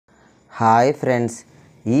Hi friends,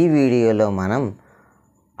 ఈ వీడియోలో మనం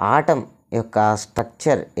ఆటం యొక్క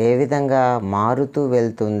స్ట్రక్చర్ ఏ విధంగా మారుతూ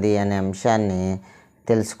వెళ్తుంది అనే అంశాన్ని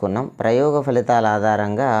తెలుసుకున్నాం. ప్రయోగ ఫలితాల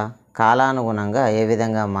ఆధారంగా కాలానుగుణంగా ఏ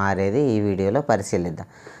విధంగా మారేది ఈ వీడియోలో పరిశీలిద్దాం.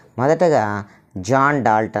 మొదటగా జాన్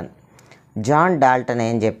డాల్టన్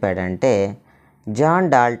ఏం చెప్పాడంటే,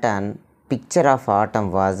 John Dalton picture of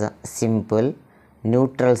atom was simple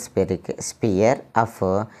neutral spear of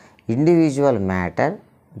individual matter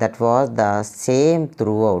that was the same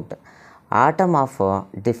throughout. Atom of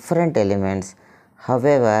different elements,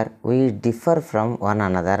 however we differ from one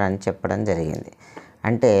another అని చెప్పడం జరిగింది.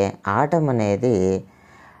 అంటే ఆటం అనేది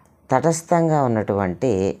తటస్థంగా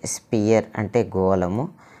ఉన్నటువంటి స్పియర్ అంటే గోళము,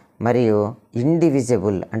 మరియు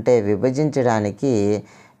ఇండివిజిబుల్ అంటే విభజించడానికి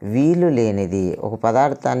వీలు లేనిది. ఒక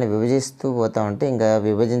పదార్థాన్ని విభజిస్తూ పోతూ ఉంటే ఇంకా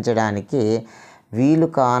విభజించడానికి వీలు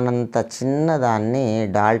కానంత చిన్నదాన్ని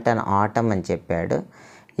డాల్టన్ ఆటం అని చెప్పాడు.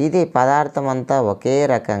 ఇది పదార్థం అంతా ఒకే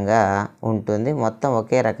రకంగా ఉంటుంది, మొత్తం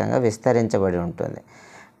ఒకే రకంగా విస్తరించబడి ఉంటుంది,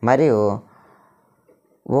 మరియు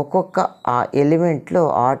ఒక్కొక్క ఎలిమెంట్లో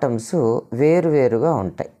ఆటమ్స్ వేరువేరుగా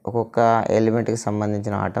ఉంటాయి. ఒక్కొక్క ఎలిమెంట్కి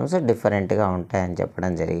సంబంధించిన ఆటమ్స్ డిఫరెంట్గా ఉంటాయని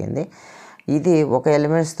చెప్పడం జరిగింది. ఇది ఒక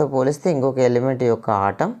ఎలిమెంట్స్తో పోలిస్తే ఇంకొక ఎలిమెంట్ యొక్క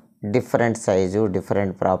atom different size,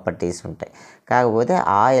 different properties ఉంటాయి. కాకపోతే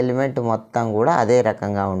ఆ ఎలిమెంట్ మొత్తం కూడా అదే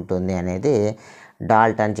రకంగా ఉంటుంది అనేది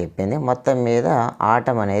డాల్టన్ చెప్పింది. మొత్తం మీద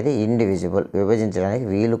ఆటం అనేది ఇండివిజిబుల్, విభజించడానికి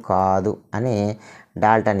వీలు కాదు అని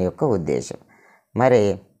డాల్టన్ యొక్క ఉద్దేశం. మరి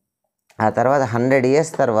ఆ తర్వాత 100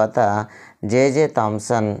 years తర్వాత జేజే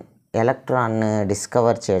థామ్సన్ ఎలక్ట్రాన్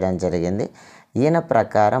డిస్కవర్ చేయడం జరిగింది. ఈయన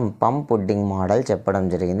ప్రకారం పంప్ పుడ్డింగ్ మోడల్ చెప్పడం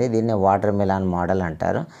జరిగింది. దీన్ని వాటర్ మిలాన్ మోడల్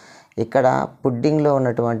అంటారు. ఇక్కడ పుడ్డింగ్లో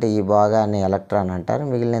ఉన్నటువంటి ఈ భాగాన్ని ఎలక్ట్రాన్ అంటారు,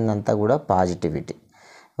 మిగిలినంతా కూడా positivity.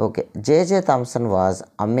 Okay, J J Thomson was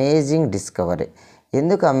amazing discovery.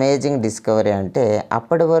 ఎందుకు అమేజింగ్ డిస్కవరీ అంటే,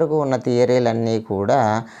 అప్పటి వరకు ఉన్న థియరీలన్నీ కూడా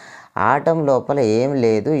ఆటం లోపల ఏం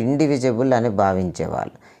లేదు, ఇండివిజిబుల్ అని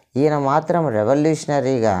భావించేవాళ్ళు. ఈయన మాత్రం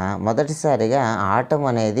రెవల్యూషనరీగా మొదటిసారిగా ఆటం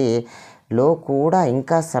అనేది లో కూడా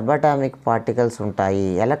ఇంకా సబటామిక్ పార్టికల్స్ ఉంటాయి,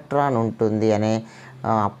 ఎలక్ట్రాన్ ఉంటుంది అనే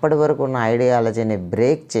అప్పటి వరకు ఉన్న ఐడియాలజీని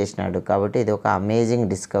బ్రేక్ చేసినాడు. కాబట్టి ఇది ఒక అమేజింగ్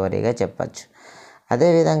డిస్కవరీగా చెప్పచ్చు.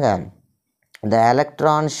 అదేవిధంగా the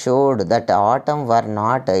electron showed that atom were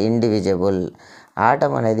not indivisible.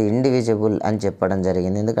 Atom అనేది ఇండివిజిబుల్ అని చెప్పడం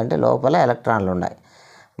జరిగింది, ఎందుకంటే లోపల ఎలక్ట్రాన్లు ఉన్నాయి,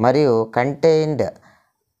 మరియు contained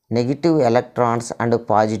negative electrons and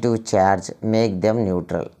positive charge make them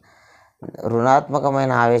neutral.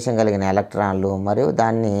 రుణాత్మకమైన ఆవేశం కలిగిన ఎలక్ట్రాన్లు మరియు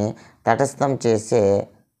దాన్ని తటస్థం చేసే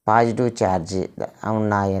పాజిటివ్ ఛార్జ్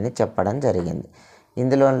ఉన్నాయని చెప్పడం జరిగింది.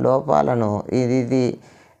 ఇందులోని లోపాలను ఇది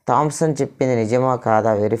థామ్సన్ చెప్పింది నిజమా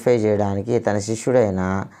కాదా వెరిఫై చేయడానికి తన శిష్యుడైన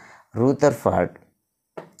రూథర్ఫర్డ్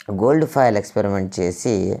గోల్డ్ ఫాయిల్ ఎక్స్పెరిమెంట్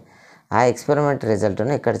చేసి ఆ ఎక్స్పెరిమెంట్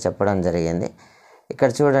రిజల్ట్ను ఇక్కడ చెప్పడం జరిగింది. ఇక్కడ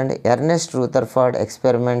చూడండి, Ernest Rutherford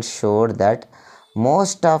experiment showed that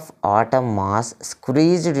most of atom mass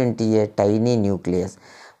squeezed into A tiny nucleus.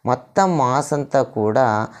 మొత్తం మాస్ అంతా కూడా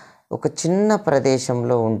ఒక చిన్న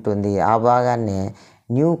ప్రదేశంలో ఉంటుంది, ఆ భాగాన్ని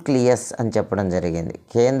న్యూక్లియస్ అని చెప్పడం జరిగింది.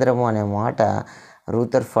 కేంద్రము అనే మాట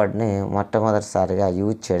రూథర్ఫర్డ్ని మొట్టమొదటిసారిగా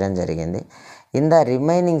యూజ్ చేయడం జరిగింది. ఇన్ ద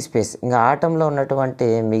రిమైనింగ్ స్పేస్, ఇంకా ఆటంలో ఉన్నటువంటి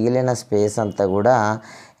మిగిలిన స్పేస్ అంతా కూడా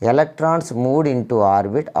electrons moved into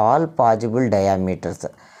orbit all possible diameters.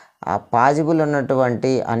 ఆ పాజిబుల్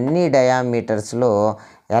ఉన్నటువంటి అన్ని డయామీటర్స్లో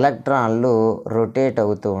ఎలక్ట్రాన్లు రొటేట్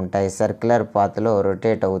అవుతూ ఉంటాయి, సర్క్యులర్ పాత్లో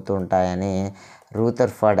రొటేట్ అవుతూ ఉంటాయని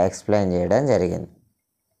రూథర్ఫర్డ్ ఎక్స్ప్లెయిన్ చేయడం జరిగింది.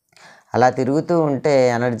 అలా తిరుగుతూ ఉంటే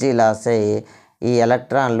ఎనర్జీ లాస్ అయ్యి ఈ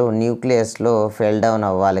ఎలక్ట్రాన్లు న్యూక్లియస్లో ఫెల్ డౌన్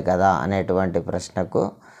అవ్వాలి కదా అనేటువంటి ప్రశ్నకు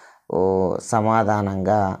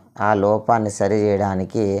సమాధానంగా ఆ లోపాన్ని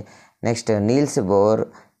సరిచేయడానికి నెక్స్ట్ నీల్స్ బోర్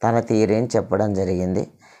తన థియరీని చెప్పడం జరిగింది.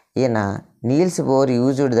 ఈయన Niels bore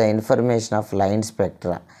used the information of line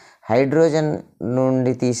spectra. Hydrogen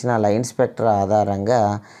నుండి తీసిన లైన్ స్పెక్ట్రా ఆధారంగా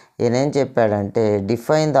ఈయన ఏం చెప్పాడంటే,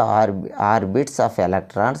 define the orbits of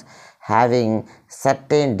electrons having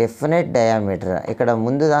certain definite diameter. ఇక్కడ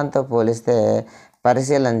ముందు దాంతో పోలిస్తే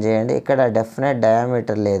పరిశీలన చేయండి, ఇక్కడ డెఫినెట్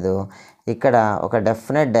డయామీటర్ లేదు, ఇక్కడ ఒక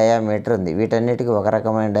డెఫినెట్ డయామీటర్ ఉంది. వీటన్నిటికీ ఒక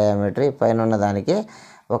రకమైన డయామీటర్, పైన ఉన్న దానికి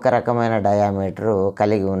ఒక రకమైన డయామీటరు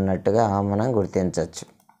కలిగి ఉన్నట్టుగా మనం గుర్తించవచ్చు.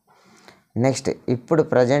 నెక్స్ట్, ఇప్పుడు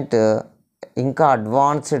ప్రజెంట్ ఇంకా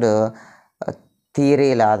అడ్వాన్స్డ్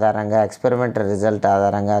థియరీల ఆధారంగా ఎక్స్పెరిమెంటల్ రిజల్ట్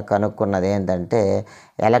ఆధారంగా కనుక్కున్నది ఏంటంటే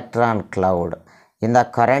electron cloud. In the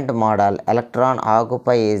current model electron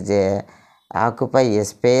occupy A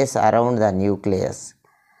space around the nucleus.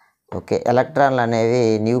 Okay, ఎలక్ట్రాన్లు అనేవి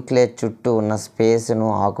న్యూక్లియస్ చుట్టూ ఉన్న స్పేస్ను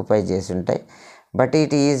ఆక్యుపై చేసి ఉంటాయి. But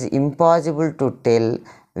it is impossible to tell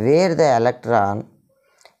wear the electron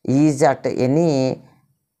is at any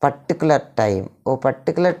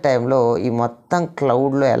particular టైంలో ఈ మొత్తం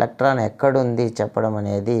క్లౌడ్లో ఎలక్ట్రాన్ ఎక్కడుంది చెప్పడం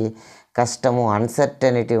అనేది కష్టము,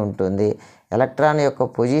 అన్సర్టెనిటీ ఉంటుంది. ఎలక్ట్రాన్ యొక్క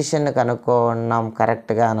పొజిషన్ కనుక్కున్నాం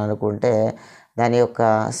కరెక్ట్గా అని అనుకుంటే దాని యొక్క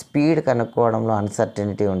స్పీడ్ కనుక్కోవడంలో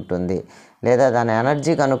అన్సర్టెనిటీ ఉంటుంది, లేదా దాని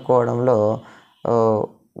ఎనర్జీ కనుక్కోవడంలో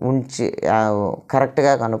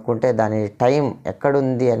కరెక్ట్గా కనుక్కుంటే దాని టైం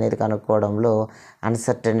ఎక్కడుంది అనేది కనుక్కోవడంలో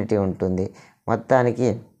అన్సర్టెనిటీ ఉంటుంది. మొత్తానికి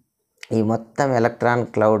ఈ మొత్తం ఎలక్ట్రాన్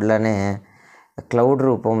క్లౌడ్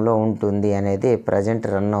రూపంలో ఉంటుంది అనేది ప్రజెంట్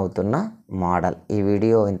రన్ అవుతున్న మోడల్. ఈ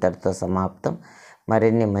వీడియో ఇంతటితో సమాప్తం.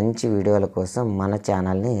 మరిన్ని మంచి వీడియోల కోసం మన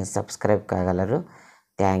ఛానల్ని subscribe కాగలరు.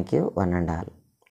 Thank you one and all.